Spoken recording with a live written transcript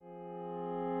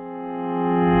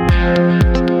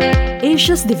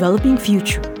Asia's Developing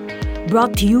Future,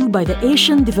 brought to you by the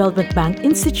Asian Development Bank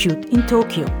Institute in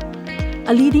Tokyo,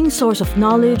 a leading source of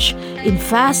knowledge in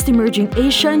fast-emerging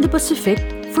Asia and the Pacific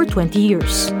for 20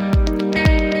 years.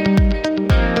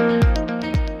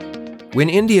 When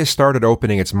India started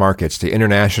opening its markets to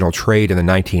international trade in the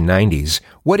 1990s,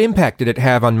 what impact did it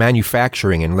have on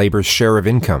manufacturing and labor's share of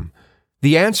income?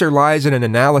 The answer lies in an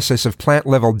analysis of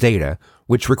plant-level data,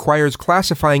 which requires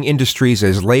classifying industries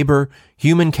as labor,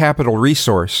 human capital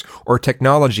resource, or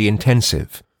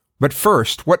technology-intensive. But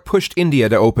first, what pushed India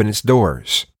to open its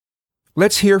doors?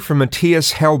 Let's hear from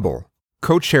Matthias Helbel,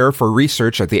 co-chair for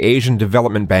research at the Asian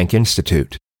Development Bank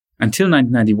Institute. Until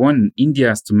 1991,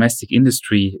 India's domestic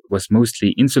industry was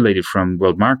mostly insulated from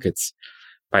world markets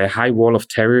by a high wall of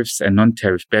tariffs and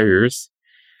non-tariff barriers,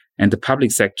 and the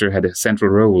public sector had a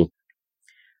central role.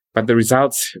 But the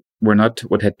results were not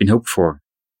what had been hoped for.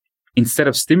 Instead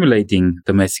of stimulating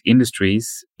domestic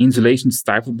industries, insulation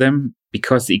stifled them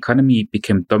because the economy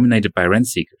became dominated by rent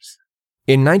seekers.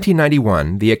 In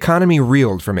 1991, the economy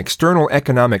reeled from external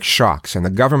economic shocks and the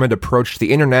government approached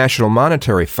the International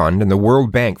Monetary Fund and the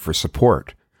World Bank for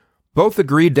support. Both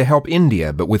agreed to help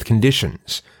India, but with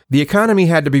conditions. The economy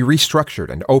had to be restructured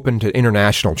and open to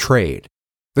international trade.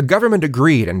 The government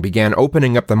agreed and began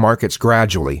opening up the markets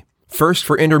gradually, first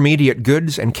for intermediate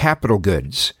goods and capital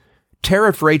goods.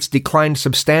 Tariff rates declined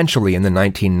substantially in the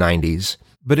 1990s,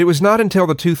 but it was not until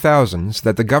the 2000s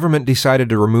that the government decided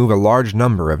to remove a large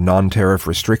number of non-tariff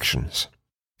restrictions.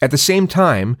 At the same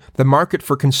time, the market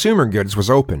for consumer goods was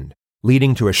opened,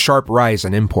 leading to a sharp rise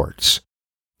in imports.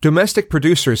 Domestic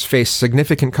producers faced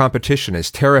significant competition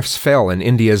as tariffs fell in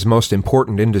India's most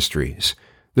important industries.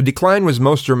 The decline was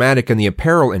most dramatic in the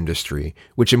apparel industry,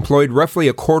 which employed roughly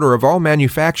a quarter of all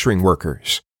manufacturing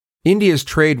workers. India's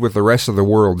trade with the rest of the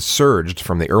world surged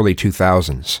from the early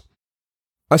 2000s.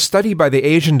 A study by the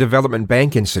Asian Development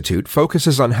Bank Institute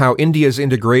focuses on how India's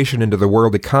integration into the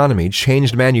world economy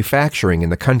changed manufacturing in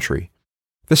the country.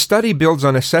 The study builds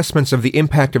on assessments of the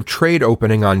impact of trade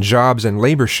opening on jobs and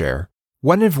labor share,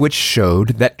 one of which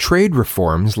showed that trade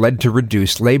reforms led to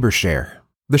reduced labor share.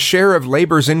 The share of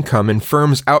labor's income in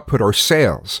firms' output or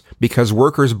sales, because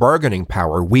workers' bargaining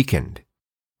power weakened.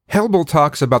 Helbel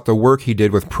talks about the work he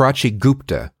did with Prachi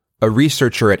Gupta, a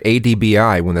researcher at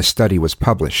ADBI when the study was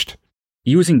published.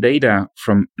 Using data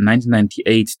from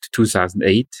 1998 to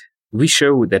 2008, we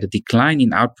show that a decline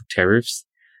in output tariffs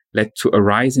led to a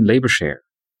rise in labor share.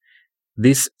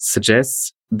 This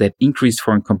suggests that increased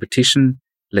foreign competition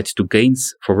led to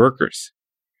gains for workers.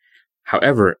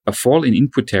 However, a fall in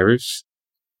input tariffs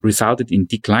resulted in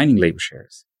declining labor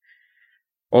shares.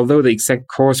 Although the exact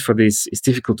cause for this is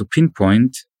difficult to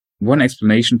pinpoint, one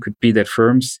explanation could be that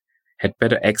firms had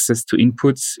better access to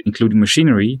inputs, including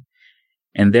machinery,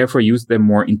 and therefore used them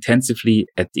more intensively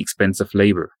at the expense of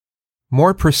labor.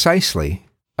 More precisely,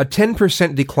 a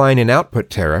 10% decline in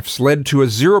output tariffs led to a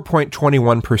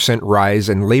 0.21% rise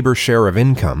in labor share of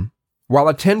income, while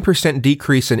a 10%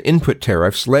 decrease in input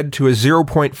tariffs led to a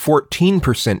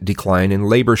 0.14% decline in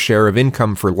labor share of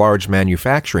income for large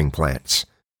manufacturing plants.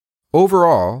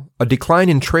 Overall, a decline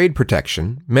in trade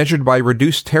protection, measured by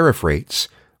reduced tariff rates,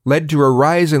 led to a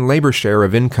rise in labor share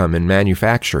of income in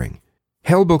manufacturing.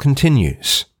 Helbel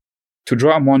continues. To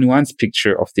draw a more nuanced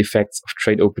picture of the effects of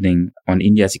trade opening on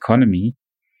India's economy,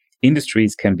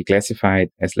 industries can be classified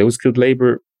as low-skilled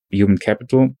labor, human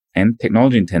capital, and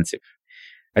technology-intensive.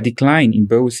 A decline in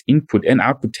both input and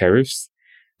output tariffs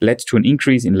led to an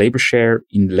increase in labor share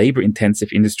in labor-intensive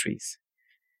industries.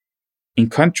 In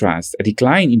contrast, a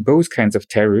decline in both kinds of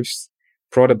tariffs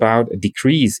brought about a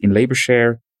decrease in labor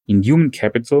share in human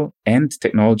capital and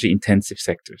technology-intensive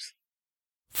sectors.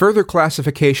 Further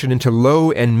classification into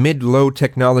low and mid-low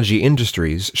technology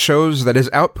industries shows that as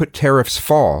output tariffs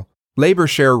fall, labor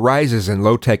share rises in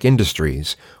low-tech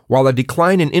industries, while a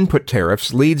decline in input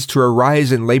tariffs leads to a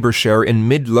rise in labor share in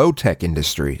mid-low-tech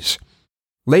industries.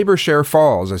 Labor share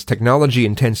falls as technology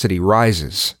intensity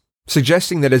rises,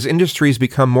 suggesting that as industries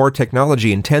become more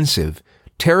technology-intensive,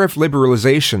 tariff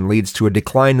liberalization leads to a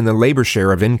decline in the labor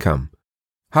share of income.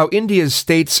 How India's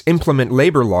states implement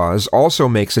labor laws also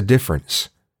makes a difference.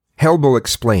 Helbel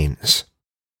explains.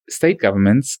 State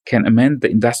governments can amend the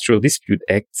Industrial Dispute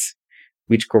Acts,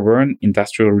 which govern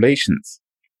industrial relations.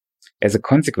 As a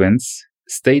consequence,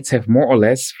 states have more or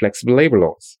less flexible labor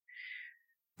laws.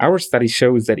 Our study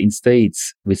shows that in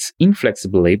states with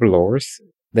inflexible labor laws,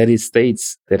 that is,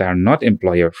 states that are not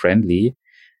employer-friendly,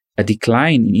 a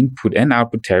decline in input and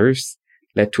output tariffs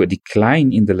led to a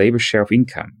decline in the labor share of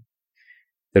income.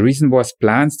 The reason was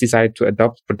plants decided to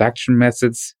adopt production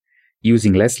methods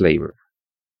using less labor.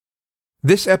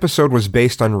 This episode was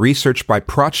based on research by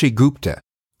Prachi Gupta,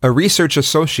 a research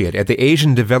associate at the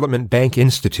Asian Development Bank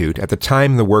Institute at the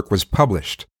time the work was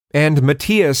published, and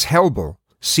Matthias Helbel,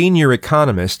 senior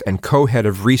economist and co-head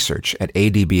of research at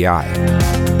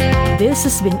ADBI. This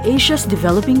has been Asia's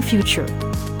Developing Future,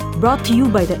 brought to you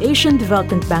by the Asian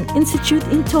Development Bank Institute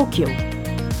in Tokyo.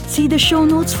 See the show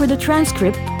notes for the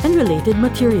transcript and related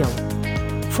material.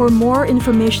 For more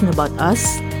information about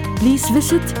us, please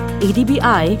visit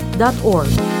adbi.org.